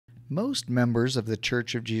Most members of the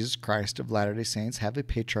Church of Jesus Christ of Latter-day Saints have a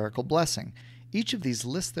patriarchal blessing. Each of these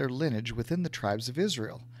lists their lineage within the tribes of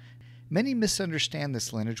Israel. Many misunderstand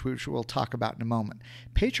this lineage, which we'll talk about in a moment.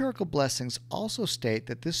 Patriarchal blessings also state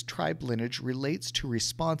that this tribe lineage relates to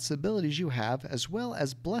responsibilities you have as well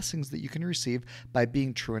as blessings that you can receive by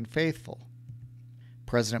being true and faithful.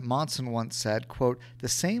 President Monson once said, quote, "The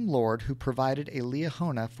same Lord who provided a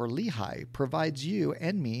Liahona for Lehi provides you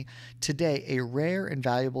and me today a rare and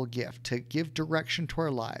valuable gift to give direction to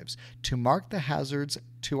our lives, to mark the hazards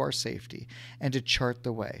to our safety, and to chart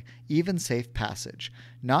the way, even safe passage,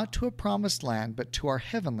 not to a promised land, but to our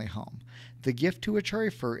heavenly home. The gift to which I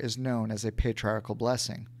refer is known as a patriarchal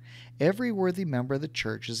blessing. Every worthy member of the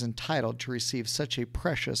church is entitled to receive such a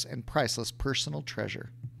precious and priceless personal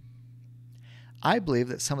treasure." I believe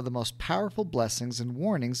that some of the most powerful blessings and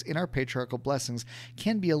warnings in our patriarchal blessings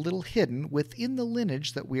can be a little hidden within the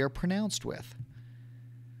lineage that we are pronounced with.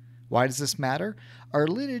 Why does this matter? Our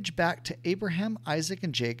lineage back to Abraham, Isaac,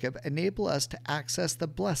 and Jacob enable us to access the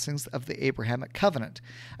blessings of the Abrahamic covenant.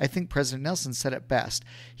 I think President Nelson said it best.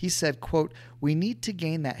 He said, quote, "We need to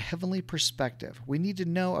gain that heavenly perspective. We need to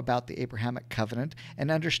know about the Abrahamic covenant and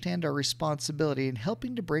understand our responsibility in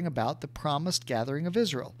helping to bring about the promised gathering of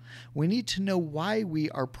Israel. We need to know why we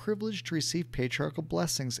are privileged to receive patriarchal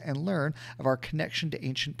blessings and learn of our connection to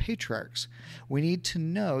ancient patriarchs. We need to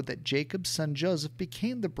know that Jacob's son Joseph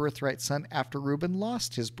became the birthright son after Reuben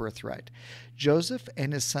lost his birthright. Joseph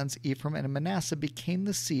and his sons Ephraim and Manasseh became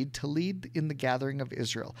the seed to lead in the gathering of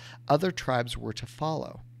Israel. Other tribes were to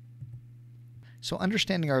follow." So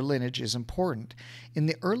understanding our lineage is important. In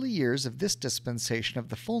the early years of this dispensation of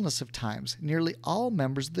the fullness of times, nearly all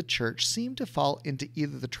members of the church seem to fall into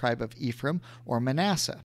either the tribe of Ephraim or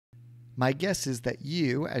Manasseh. My guess is that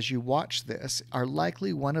you, as you watch this, are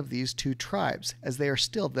likely one of these two tribes, as they are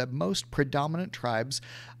still the most predominant tribes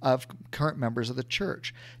of current members of the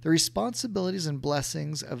church. The responsibilities and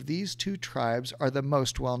blessings of these two tribes are the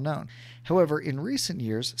most well known. However, in recent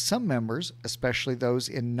years, some members, especially those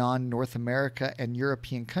in non-North America and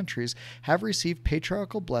European countries, have received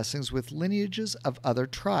patriarchal blessings with lineages of other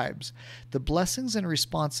tribes. The blessings and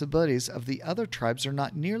responsibilities of the other tribes are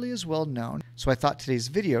not nearly as well known, so I thought today's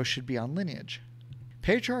video should be on lineage.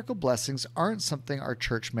 Patriarchal blessings aren't something our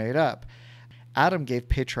church made up. Adam gave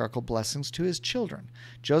patriarchal blessings to his children.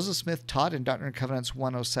 Joseph Smith taught in Doctrine and Covenants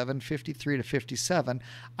 107, 53-57,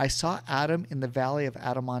 "I saw Adam in the valley of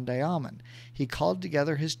Adam-on-Diamond. He called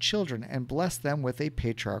together his children and blessed them with a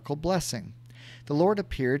patriarchal blessing. The Lord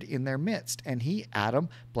appeared in their midst, and he, Adam,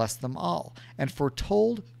 blessed them all, and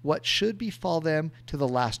foretold what should befall them to the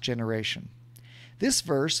last generation." This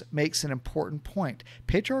verse makes an important point.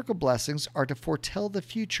 Patriarchal blessings are to foretell the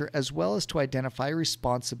future as well as to identify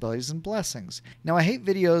responsibilities and blessings. Now, I hate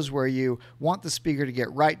videos where you want the speaker to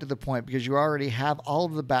get right to the point because you already have all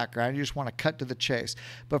of the background. You just want to cut to the chase.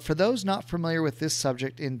 But for those not familiar with this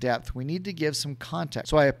subject in depth, we need to give some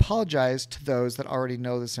context. So I apologize to those that already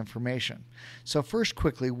know this information. So first,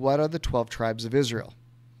 quickly, what are the 12 tribes of Israel?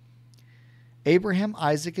 Abraham,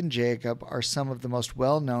 Isaac, and Jacob are some of the most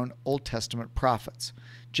well-known Old Testament prophets.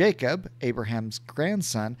 Jacob, Abraham's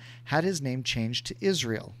grandson, had his name changed to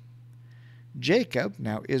Israel. Jacob,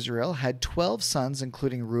 now Israel, had 12 sons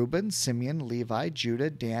including Reuben, Simeon, Levi,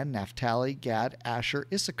 Judah, Dan, Naphtali, Gad, Asher,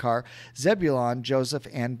 Issachar, Zebulun, Joseph,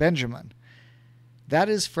 and Benjamin. That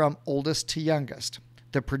is from oldest to youngest.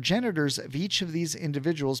 The progenitors of each of these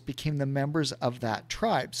individuals became the members of that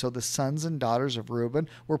tribe. So the sons and daughters of Reuben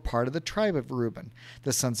were part of the tribe of Reuben.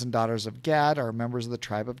 The sons and daughters of Gad are members of the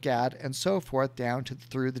tribe of Gad, and so forth down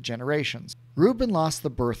through the generations. Reuben lost the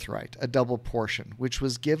birthright, a double portion, which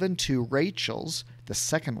was given to Rachel's, the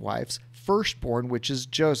second wife's, firstborn, which is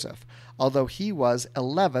Joseph, although he was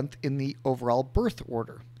 11th in the overall birth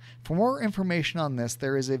order. For more information on this,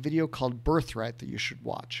 there is a video called Birthright that you should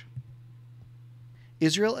watch.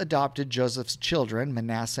 Israel adopted Joseph's children,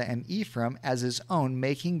 Manasseh and Ephraim, as his own,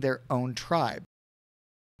 making their own tribe.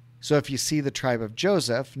 So if you see the tribe of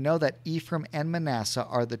Joseph, know that Ephraim and Manasseh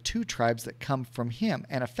are the two tribes that come from him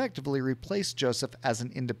and effectively replace Joseph as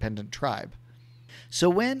an independent tribe. So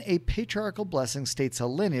when a patriarchal blessing states a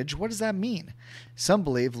lineage, what does that mean? Some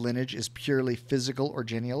believe lineage is purely physical or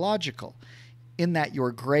genealogical, in that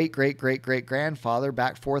your great-great-great-great-grandfather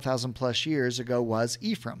back 4,000 plus years ago was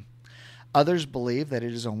Ephraim. Others believe that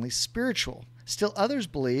it is only spiritual. Still others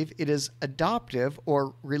believe it is adoptive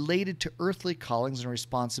or related to earthly callings and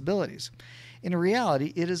responsibilities. In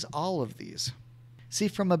reality, it is all of these. See,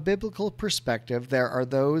 from a biblical perspective, there are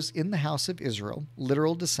those in the house of Israel,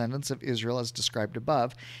 literal descendants of Israel as described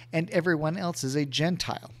above, and everyone else is a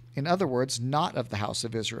Gentile. In other words, not of the house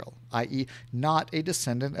of Israel, i.e., not a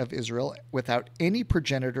descendant of Israel without any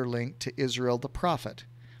progenitor link to Israel the prophet.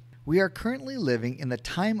 We are currently living in the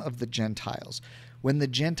time of the Gentiles, when the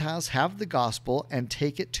Gentiles have the gospel and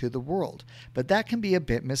take it to the world, but that can be a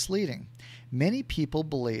bit misleading. Many people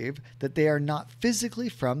believe that they are not physically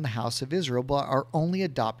from the house of Israel, but are only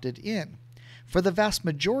adopted in. For the vast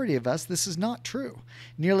majority of us, this is not true.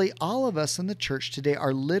 Nearly all of us in the church today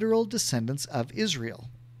are literal descendants of Israel.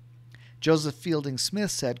 Joseph Fielding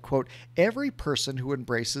Smith said, quote, "Every person who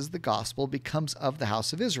embraces the gospel becomes of the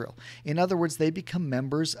house of Israel. In other words, they become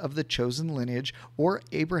members of the chosen lineage or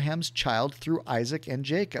Abraham's child through Isaac and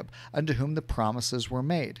Jacob, unto whom the promises were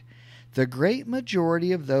made. The great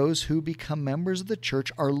majority of those who become members of the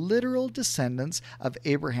church are literal descendants of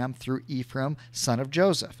Abraham through Ephraim, son of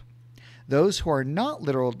Joseph. Those who are not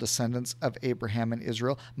literal descendants of Abraham and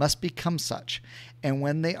Israel must become such, and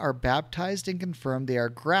when they are baptized and confirmed, they are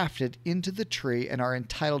grafted into the tree and are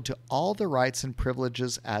entitled to all the rights and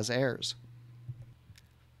privileges as heirs."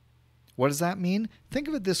 What does that mean? Think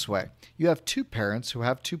of it this way. You have two parents who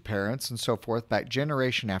have two parents and so forth back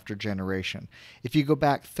generation after generation. If you go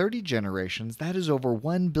back 30 generations, that is over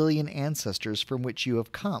 1 billion ancestors from which you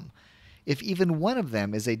have come. If even one of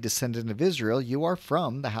them is a descendant of Israel, you are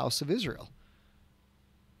from the house of Israel.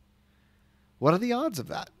 What are the odds of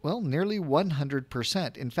that? Well, nearly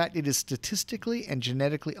 100%. In fact, it is statistically and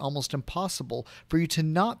genetically almost impossible for you to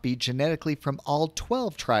not be genetically from all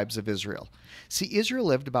 12 tribes of Israel. See, Israel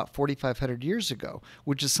lived about 4,500 years ago,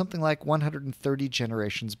 which is something like 130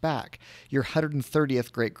 generations back, your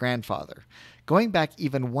 130th great-grandfather. Going back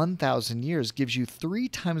even 1,000 years gives you 3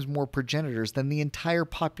 times more progenitors than the entire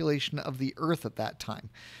population of the earth at that time,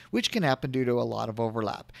 which can happen due to a lot of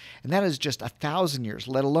overlap. And that is just 1,000 years,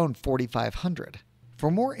 let alone 4,500. For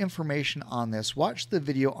more information on this, watch the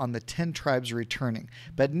video on the 10 tribes returning.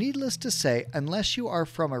 But needless to say, unless you are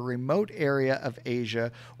from a remote area of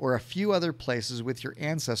Asia or a few other places with your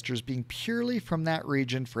ancestors being purely from that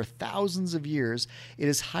region for thousands of years, it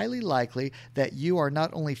is highly likely that you are not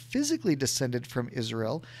only physically descended from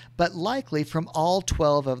Israel, but likely from all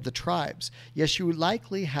 12 of the tribes. Yes, you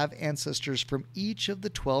likely have ancestors from each of the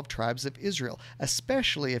 12 tribes of Israel,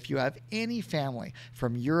 especially if you have any family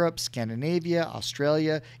from Europe, Scandinavia, Australia,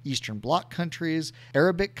 Eastern Bloc countries,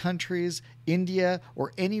 Arabic countries, India,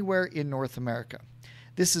 or anywhere in North America.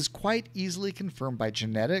 This is quite easily confirmed by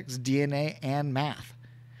genetics, DNA, and math.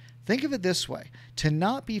 Think of it this way. To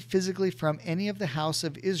not be physically from any of the house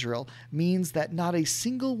of Israel means that not a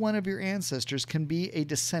single one of your ancestors can be a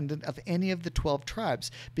descendant of any of the 12 tribes,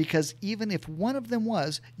 because even if one of them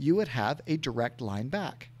was, you would have a direct line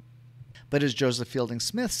back. But as Joseph Fielding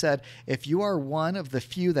Smith said, if you are one of the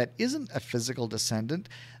few that isn't a physical descendant,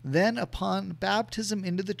 then upon baptism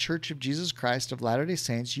into the Church of Jesus Christ of Latter-day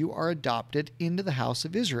Saints, you are adopted into the house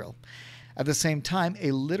of Israel. At the same time,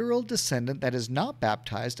 a literal descendant that is not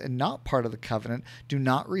baptized and not part of the covenant do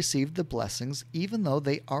not receive the blessings, even though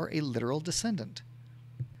they are a literal descendant.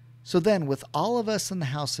 So then, with all of us in the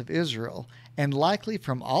house of Israel, and likely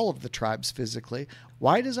from all of the tribes physically,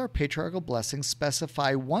 why does our patriarchal blessing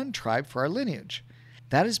specify one tribe for our lineage?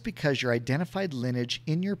 That is because your identified lineage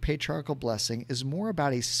in your patriarchal blessing is more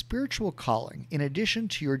about a spiritual calling in addition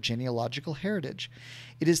to your genealogical heritage.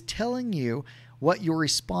 It is telling you what your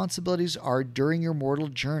responsibilities are during your mortal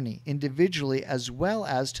journey, individually as well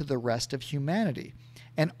as to the rest of humanity,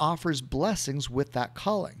 and offers blessings with that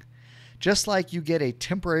calling. Just like you get a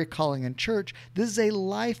temporary calling in church, this is a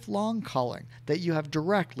lifelong calling that you have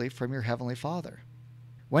directly from your Heavenly Father.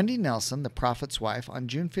 Wendy Nelson, the prophet's wife, on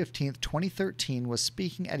June 15, 2013, was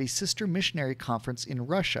speaking at a sister missionary conference in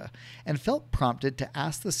Russia and felt prompted to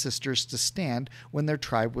ask the sisters to stand when their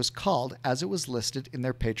tribe was called, as it was listed in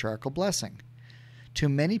their patriarchal blessing. To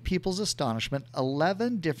many people's astonishment,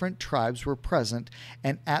 11 different tribes were present,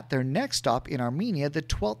 and at their next stop in Armenia, the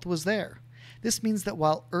 12th was there. This means that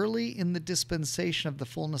while early in the dispensation of the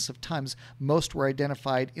fullness of times, most were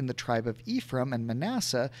identified in the tribe of Ephraim and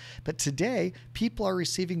Manasseh, but today people are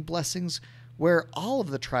receiving blessings where all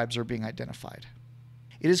of the tribes are being identified.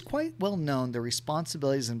 It is quite well known the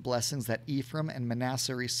responsibilities and blessings that Ephraim and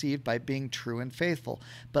Manasseh received by being true and faithful,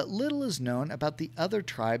 but little is known about the other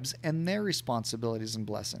tribes and their responsibilities and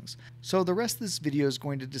blessings. So the rest of this video is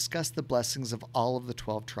going to discuss the blessings of all of the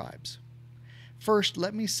 12 tribes. First,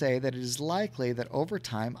 let me say that it is likely that over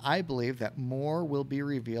time I believe that more will be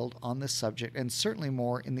revealed on this subject, and certainly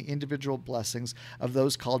more in the individual blessings of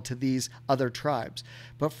those called to these other tribes.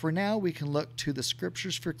 But for now, we can look to the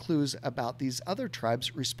scriptures for clues about these other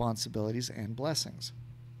tribes' responsibilities and blessings.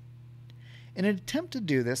 In an attempt to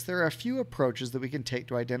do this, there are a few approaches that we can take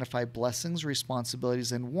to identify blessings,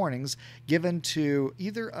 responsibilities, and warnings given to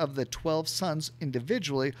either of the 12 sons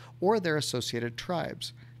individually or their associated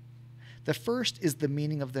tribes. The first is the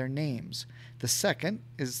meaning of their names. The second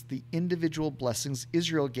is the individual blessings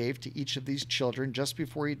Israel gave to each of these children just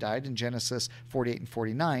before he died in Genesis 48 and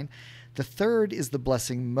 49. The third is the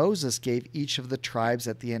blessing Moses gave each of the tribes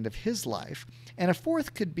at the end of his life. And a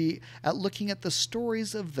fourth could be at looking at the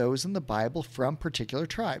stories of those in the Bible from particular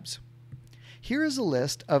tribes. Here is a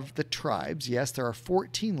list of the tribes. Yes, there are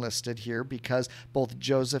 14 listed here because both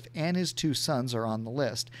Joseph and his 2 sons are on the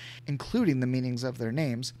list, including the meanings of their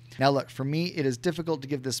names. Now look, for me, it is difficult to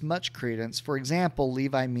give this much credence. For example,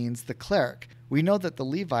 Levi means the cleric. We know that the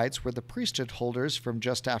Levites were the priesthood holders from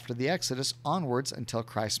just after the Exodus onwards until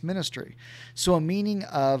Christ's ministry. So a meaning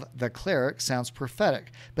of the cleric sounds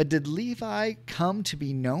prophetic. But did Levi come to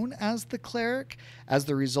be known as the cleric as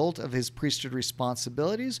the result of his priesthood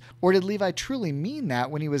responsibilities? Or did Levi truly mean that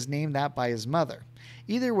when he was named that by his mother?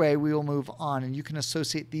 Either way, we will move on, and you can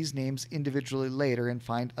associate these names individually later and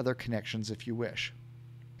find other connections if you wish.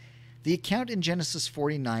 The account in Genesis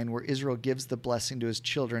 49 where Israel gives the blessing to his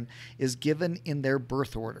children is given in their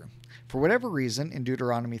birth order. For whatever reason, in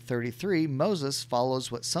Deuteronomy 33, Moses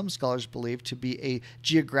follows what some scholars believe to be a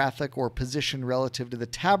geographic or position relative to the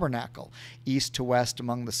tabernacle, east to west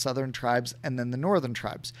among the southern tribes and then the northern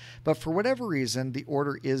tribes. But for whatever reason, the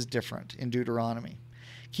order is different in Deuteronomy.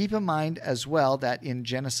 Keep in mind as well that in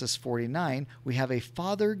Genesis 49, we have a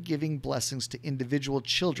father giving blessings to individual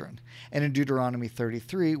children. And in Deuteronomy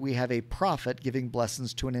 33, we have a prophet giving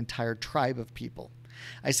blessings to an entire tribe of people.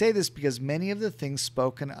 I say this because many of the things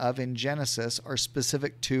spoken of in Genesis are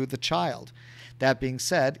specific to the child. That being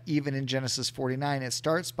said, even in Genesis 49, it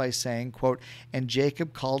starts by saying, quote, "And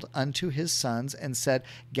Jacob called unto his sons and said,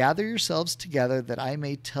 Gather yourselves together that I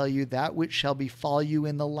may tell you that which shall befall you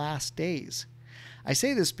in the last days." I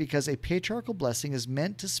say this because a patriarchal blessing is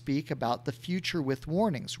meant to speak about the future with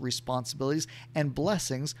warnings, responsibilities, and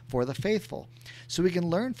blessings for the faithful, so we can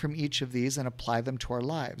learn from each of these and apply them to our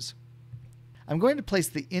lives. I'm going to place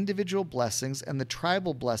the individual blessings and the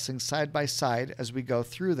tribal blessings side by side as we go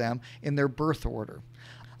through them in their birth order.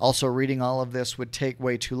 Also, reading all of this would take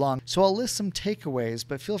way too long, so I'll list some takeaways,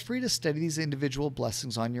 but feel free to study these individual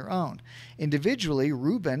blessings on your own. Individually,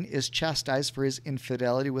 Reuben is chastised for his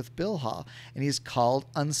infidelity with Bilhah, and he's called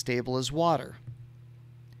unstable as water.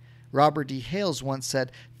 Robert D. Hales once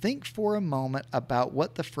said, "Think for a moment about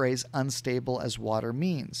what the phrase unstable as water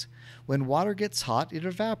means. When water gets hot, it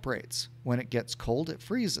evaporates. When it gets cold, it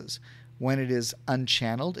freezes. When it is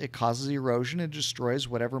unchanneled, it causes erosion and destroys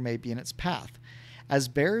whatever may be in its path. As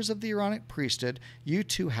bearers of the Aaronic priesthood, you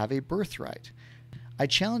too have a birthright. I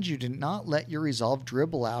challenge you to not let your resolve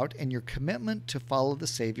dribble out and your commitment to follow the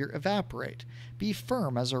Savior evaporate. Be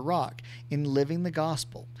firm as a rock in living the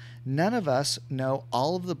gospel. None of us know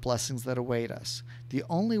all of the blessings that await us. The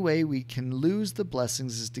only way we can lose the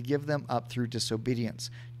blessings is to give them up through disobedience.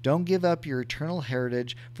 Don't give up your eternal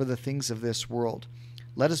heritage for the things of this world.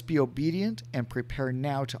 Let us be obedient and prepare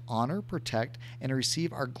now to honor, protect, and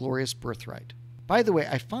receive our glorious birthright." By the way,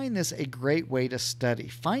 I find this a great way to study.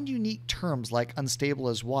 Find unique terms like unstable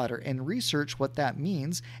as water and research what that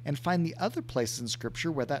means and find the other places in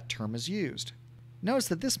Scripture where that term is used. Notice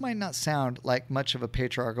that this might not sound like much of a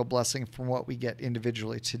patriarchal blessing from what we get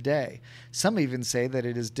individually today. Some even say that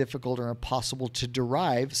it is difficult or impossible to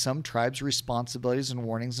derive some tribes' responsibilities and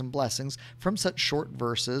warnings and blessings from such short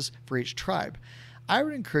verses for each tribe. I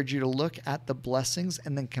would encourage you to look at the blessings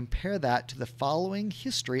and then compare that to the following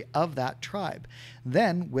history of that tribe.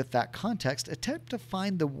 Then, with that context, attempt to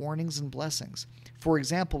find the warnings and blessings. For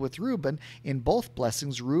example, with Reuben, in both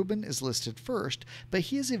blessings, Reuben is listed first, but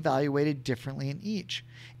he is evaluated differently in each.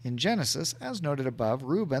 In Genesis, as noted above,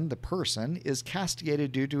 Reuben, the person, is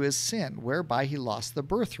castigated due to his sin, whereby he lost the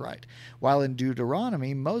birthright, while in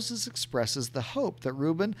Deuteronomy, Moses expresses the hope that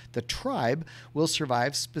Reuben, the tribe, will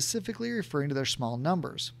survive, specifically referring to their small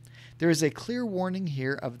numbers. There is a clear warning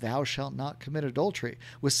here of "thou shalt not commit adultery,"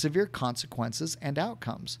 with severe consequences and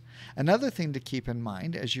outcomes. Another thing to keep in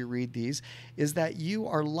mind as you read these is that you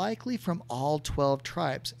are likely from all 12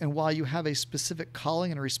 tribes, and while you have a specific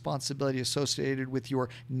calling and responsibility associated with your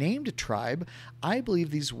named tribe, I believe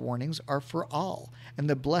these warnings are for all, and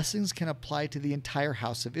the blessings can apply to the entire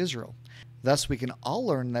house of Israel. Thus, we can all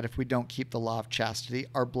learn that if we don't keep the law of chastity,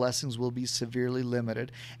 our blessings will be severely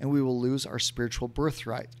limited and we will lose our spiritual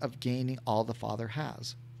birthright of gaining all the Father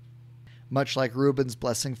has. Much like Reuben's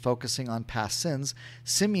blessing focusing on past sins,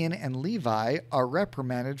 Simeon and Levi are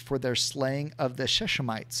reprimanded for their slaying of the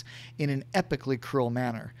Shechemites in an epically cruel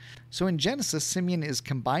manner. So in Genesis, Simeon is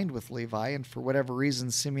combined with Levi, and for whatever reason,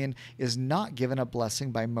 Simeon is not given a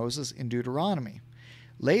blessing by Moses in Deuteronomy.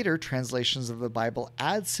 Later translations of the Bible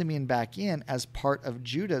add Simeon back in as part of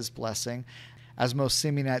Judah's blessing, as most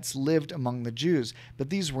Simeonites lived among the Jews, but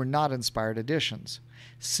these were not inspired additions.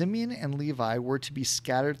 Simeon and Levi were to be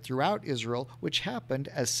scattered throughout Israel, which happened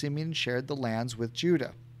as Simeon shared the lands with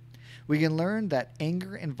Judah. We can learn that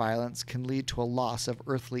anger and violence can lead to a loss of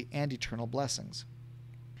earthly and eternal blessings.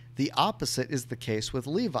 The opposite is the case with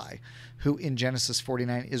Levi, who in Genesis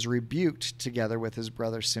 49 is rebuked together with his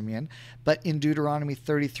brother Simeon, but in Deuteronomy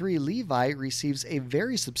 33, Levi receives a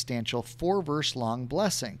very substantial 4-verse long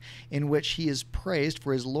blessing in which he is praised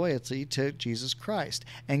for his loyalty to Jesus Christ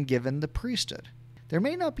and given the priesthood. There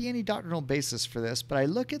may not be any doctrinal basis for this, but I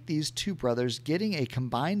look at these two brothers getting a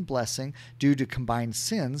combined blessing due to combined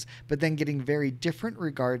sins, but then getting very different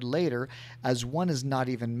regard later, as one is not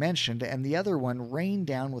even mentioned and the other one rained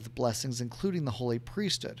down with blessings including the holy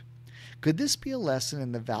priesthood. Could this be a lesson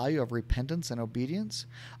in the value of repentance and obedience?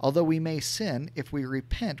 Although we may sin, if we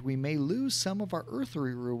repent, we may lose some of our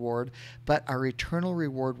earthly reward, but our eternal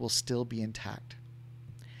reward will still be intact.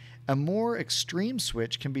 A more extreme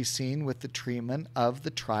switch can be seen with the treatment of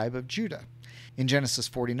the tribe of Judah. In Genesis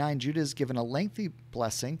 49, Judah is given a lengthy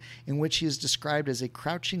blessing in which he is described as a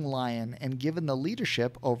crouching lion and given the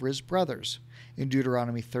leadership over his brothers. In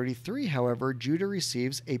Deuteronomy 33, however, Judah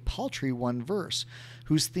receives a paltry 1 verse,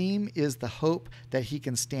 whose theme is the hope that he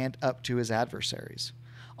can stand up to his adversaries.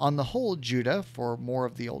 On the whole, Judah, for more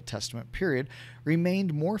of the Old Testament period,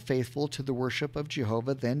 remained more faithful to the worship of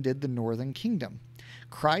Jehovah than did the northern kingdom.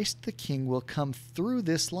 Christ the King will come through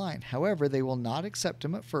this line. However, they will not accept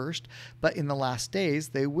him at first, but in the last days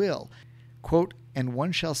they will. Quote, "And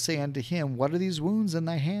one shall say unto him, What are these wounds in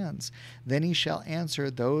thy hands? Then he shall answer,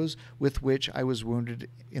 Those with which I was wounded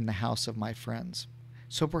in the house of my friends."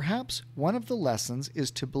 So perhaps one of the lessons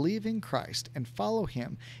is to believe in Christ and follow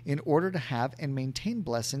him in order to have and maintain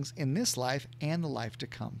blessings in this life and the life to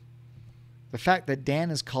come. The fact that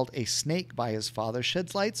Dan is called a snake by his father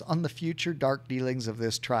sheds lights on the future dark dealings of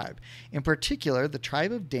this tribe. In particular, the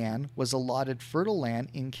tribe of Dan was allotted fertile land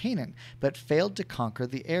in Canaan, but failed to conquer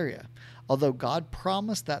the area. Although God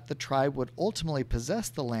promised that the tribe would ultimately possess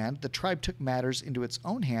the land, the tribe took matters into its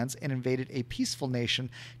own hands and invaded a peaceful nation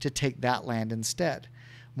to take that land instead.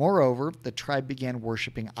 Moreover, the tribe began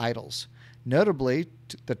worshiping idols. Notably,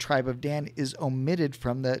 the tribe of Dan is omitted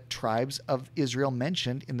from the tribes of Israel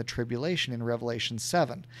mentioned in the tribulation in Revelation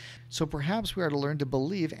 7. So perhaps we are to learn to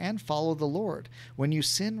believe and follow the Lord. When you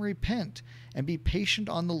sin, repent, and be patient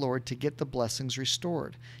on the Lord to get the blessings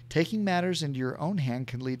restored. Taking matters into your own hand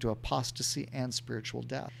can lead to apostasy and spiritual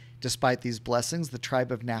death. Despite these blessings, the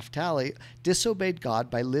tribe of Naphtali disobeyed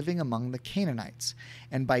God by living among the Canaanites,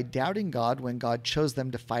 and by doubting God when God chose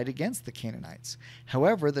them to fight against the Canaanites.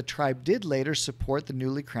 However, the tribe did later support the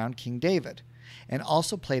newly crowned King David, and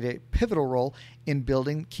also played a pivotal role in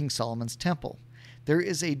building King Solomon's temple. There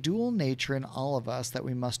is a dual nature in all of us that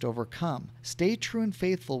we must overcome. Stay true and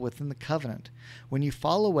faithful within the covenant. When you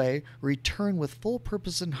fall away, return with full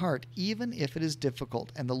purpose and heart, even if it is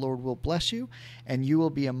difficult, and the Lord will bless you, and you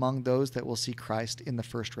will be among those that will see Christ in the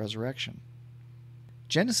first resurrection.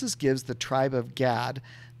 Genesis gives the tribe of Gad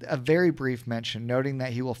a very brief mention, noting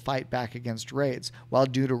that he will fight back against raids, while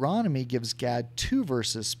Deuteronomy gives Gad 2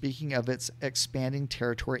 verses speaking of its expanding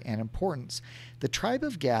territory and importance. The tribe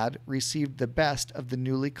of Gad received the best of the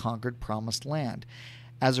newly conquered promised land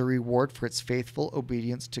as a reward for its faithful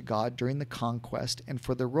obedience to God during the conquest and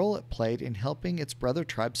for the role it played in helping its brother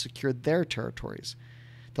tribes secure their territories.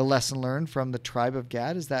 The lesson learned from the tribe of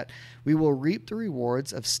Gad is that we will reap the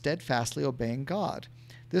rewards of steadfastly obeying God.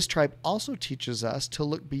 This tribe also teaches us to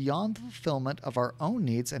look beyond the fulfillment of our own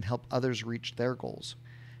needs and help others reach their goals.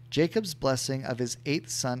 Jacob's blessing of his 8th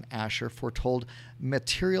son Asher foretold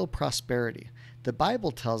material prosperity. The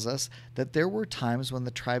Bible tells us that there were times when the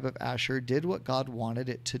tribe of Asher did what God wanted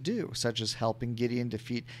it to do, such as helping Gideon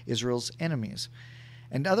defeat Israel's enemies,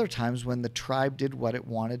 and other times when the tribe did what it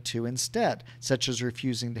wanted to instead, such as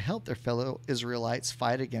refusing to help their fellow Israelites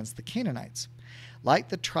fight against the Canaanites. Like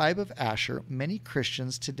the tribe of Asher, many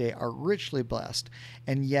Christians today are richly blessed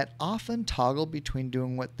and yet often toggle between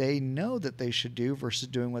doing what they know that they should do versus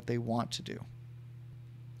doing what they want to do.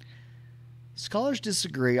 Scholars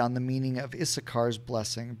disagree on the meaning of Issachar's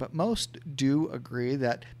blessing, but most do agree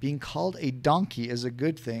that being called a donkey is a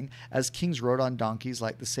good thing, as kings rode on donkeys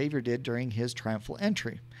like the Savior did during his triumphal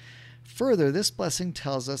entry. Further, this blessing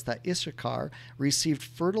tells us that Issachar received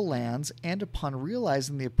fertile lands and, upon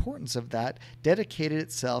realizing the importance of that, dedicated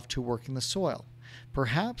itself to working the soil.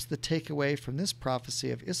 Perhaps the takeaway from this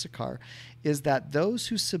prophecy of Issachar is that those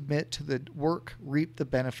who submit to the work reap the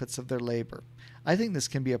benefits of their labor. I think this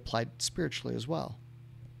can be applied spiritually as well.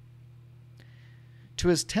 To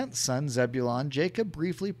his 10th son, Zebulun, Jacob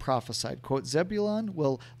briefly prophesied, quote, Zebulun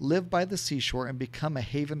will live by the seashore and become a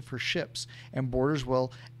haven for ships, and borders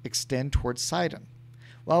will extend towards Sidon.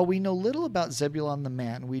 While we know little about Zebulun the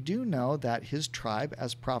man, we do know that his tribe,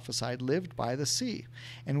 as prophesied, lived by the sea,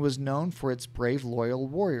 and was known for its brave, loyal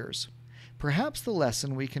warriors. Perhaps the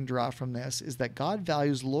lesson we can draw from this is that God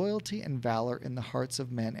values loyalty and valor in the hearts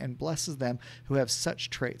of men and blesses them who have such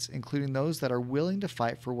traits, including those that are willing to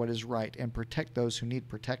fight for what is right and protect those who need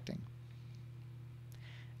protecting.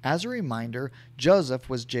 As a reminder, Joseph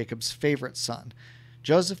was Jacob's favorite son.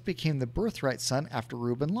 Joseph became the birthright son after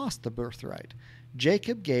Reuben lost the birthright.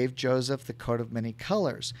 Jacob gave Joseph the coat of many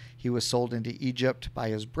colors. He was sold into Egypt by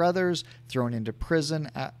his brothers, thrown into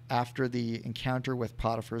prison after the encounter with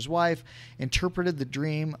Potiphar's wife, interpreted the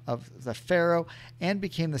dream of the Pharaoh, and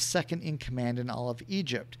became the second in command in all of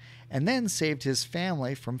Egypt, and then saved his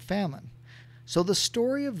family from famine. So the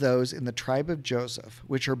story of those in the tribe of Joseph,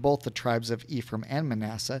 which are both the tribes of Ephraim and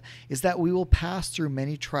Manasseh, is that we will pass through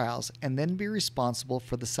many trials and then be responsible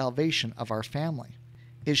for the salvation of our family.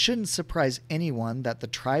 It shouldn't surprise anyone that the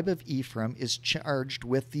tribe of Ephraim is charged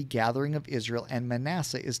with the gathering of Israel, and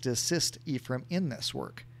Manasseh is to assist Ephraim in this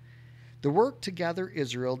work. The work to gather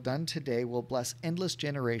Israel done today will bless endless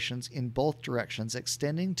generations in both directions,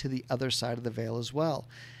 extending to the other side of the veil as well.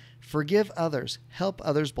 Forgive others, help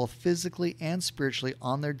others both physically and spiritually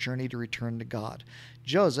on their journey to return to God.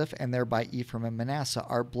 Joseph, and thereby Ephraim and Manasseh,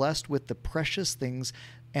 are blessed with the precious things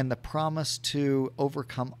and the promise to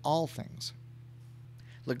overcome all things.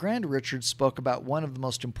 LeGrand Richards spoke about one of the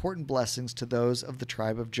most important blessings to those of the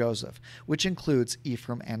tribe of Joseph, which includes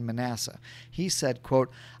Ephraim and Manasseh. He said,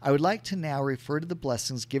 quote, I would like to now refer to the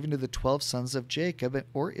blessings given to the 12 sons of Jacob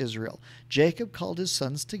or Israel. Jacob called his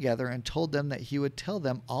sons together and told them that he would tell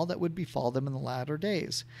them all that would befall them in the latter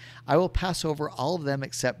days. I will pass over all of them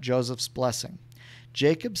except Joseph's blessing.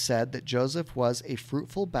 Jacob said that Joseph was a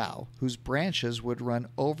fruitful bough whose branches would run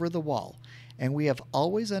over the wall. And we have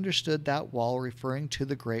always understood that wall referring to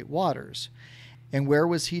the great waters. And where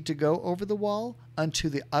was he to go over the wall? Unto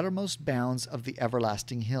the uttermost bounds of the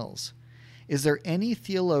everlasting hills. Is there any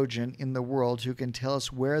theologian in the world who can tell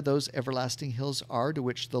us where those everlasting hills are to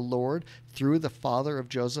which the Lord, through the father of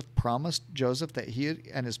Joseph, promised Joseph that he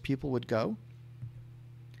and his people would go?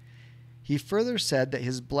 He further said that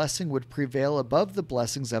his blessing would prevail above the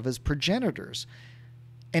blessings of his progenitors.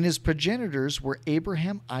 And his progenitors were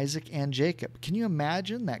Abraham, Isaac, and Jacob. Can you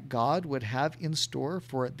imagine that God would have in store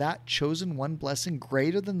for that chosen one blessing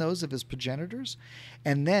greater than those of his progenitors,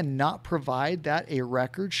 and then not provide that a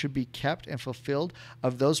record should be kept and fulfilled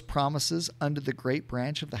of those promises under the great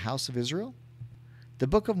branch of the house of Israel? The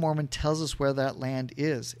Book of Mormon tells us where that land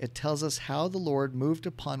is. It tells us how the Lord moved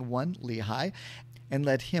upon one Lehi and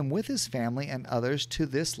led him with his family and others to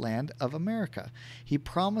this land of America. He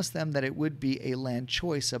promised them that it would be a land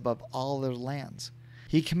choice above all other lands.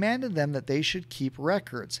 He commanded them that they should keep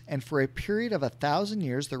records, and for a period of 1,000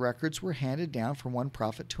 years the records were handed down from one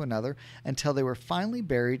prophet to another until they were finally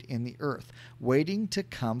buried in the earth, waiting to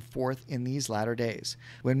come forth in these latter days.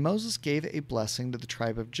 When Moses gave a blessing to the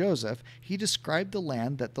tribe of Joseph, he described the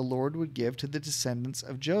land that the Lord would give to the descendants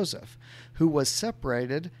of Joseph, who was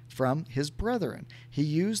separated from his brethren. He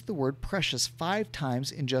used the word precious 5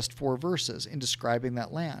 times in just 4 verses in describing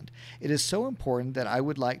that land. It is so important that I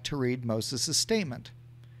would like to read Moses' statement.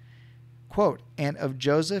 Quote, and of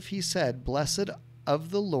Joseph he said, Blessed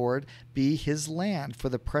of the Lord be his land, for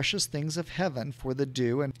the precious things of heaven, for the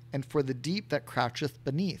dew, and for the deep that croucheth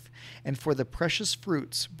beneath, and for the precious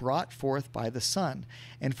fruits brought forth by the sun,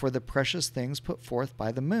 and for the precious things put forth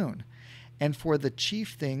by the moon, and for the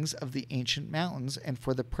chief things of the ancient mountains, and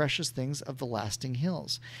for the precious things of the lasting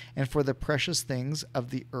hills, and for the precious things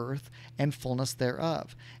of the earth and fullness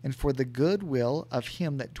thereof, and for the good will of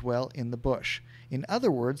him that dwell in the bush. In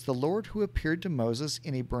other words, the Lord who appeared to Moses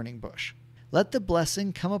in a burning bush. Let the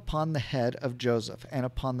blessing come upon the head of Joseph, and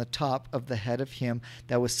upon the top of the head of him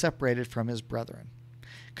that was separated from his brethren.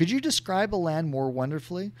 Could you describe a land more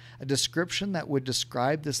wonderfully? A description that would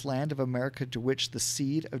describe this land of America to which the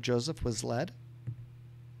seed of Joseph was led?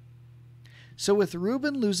 So with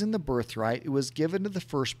Reuben losing the birthright, it was given to the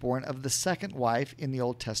firstborn of the second wife in the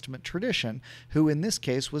Old Testament tradition, who in this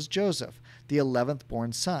case was Joseph, the 11th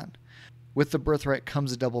born son. With the birthright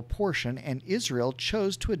comes a double portion, and Israel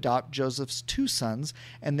chose to adopt Joseph's 2 sons,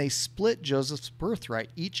 and they split Joseph's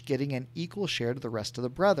birthright, each getting an equal share to the rest of the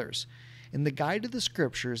brothers. In the Guide to the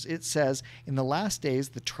Scriptures, it says, "In the last days,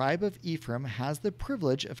 the tribe of Ephraim has the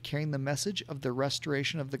privilege of carrying the message of the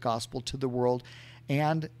restoration of the gospel to the world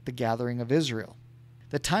and the gathering of Israel."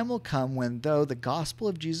 The time will come when, though the gospel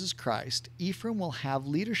of Jesus Christ, Ephraim will have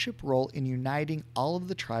leadership role in uniting all of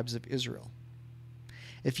the tribes of Israel.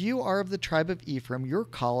 If you are of the tribe of Ephraim, your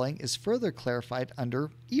calling is further clarified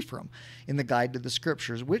under Ephraim in the Guide to the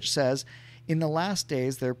Scriptures, which says, "In the last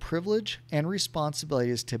days, their privilege and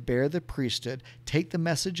responsibility is to bear the priesthood, take the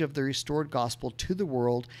message of the restored gospel to the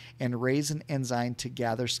world, and raise an ensign to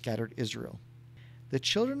gather scattered Israel." The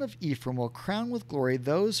children of Ephraim will crown with glory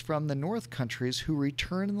those from the north countries who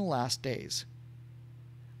return in the last days.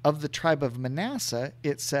 Of the tribe of Manasseh,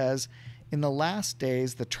 it says, "In the last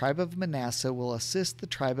days, the tribe of Manasseh will assist the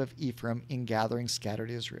tribe of Ephraim in gathering scattered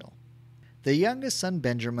Israel." The youngest son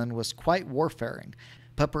Benjamin was quite warfaring,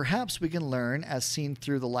 but perhaps we can learn, as seen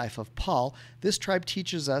through the life of Paul, this tribe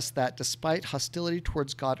teaches us that despite hostility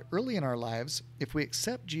towards God early in our lives, if we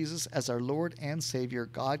accept Jesus as our Lord and Savior,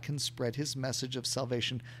 God can spread his message of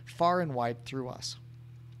salvation far and wide through us.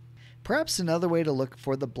 Perhaps another way to look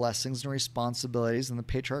for the blessings and responsibilities in the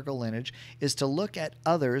patriarchal lineage is to look at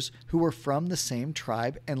others who were from the same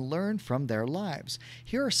tribe and learn from their lives.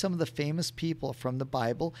 Here are some of the famous people from the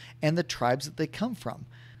Bible and the tribes that they come from.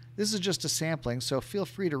 This is just a sampling, so feel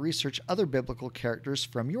free to research other biblical characters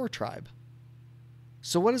from your tribe.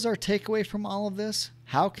 So what is our takeaway from all of this?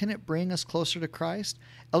 How can it bring us closer to Christ?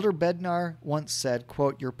 Elder Bednar once said,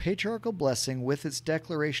 quote, "Your patriarchal blessing with its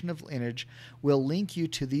declaration of lineage will link you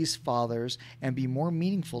to these fathers and be more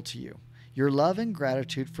meaningful to you. Your love and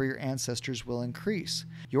gratitude for your ancestors will increase.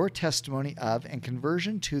 Your testimony of and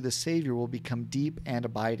conversion to the Savior will become deep and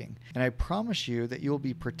abiding. And I promise you that you will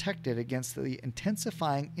be protected against the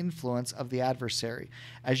intensifying influence of the adversary.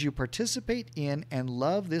 As you participate in and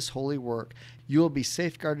love this holy work, you will be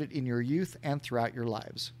safeguarded in your youth and throughout your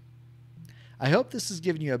lives." I hope this has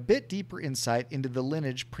given you a bit deeper insight into the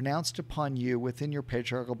lineage pronounced upon you within your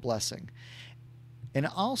patriarchal blessing, and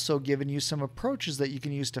also given you some approaches that you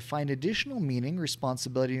can use to find additional meaning,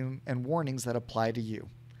 responsibility, and warnings that apply to you.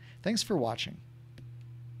 Thanks for watching.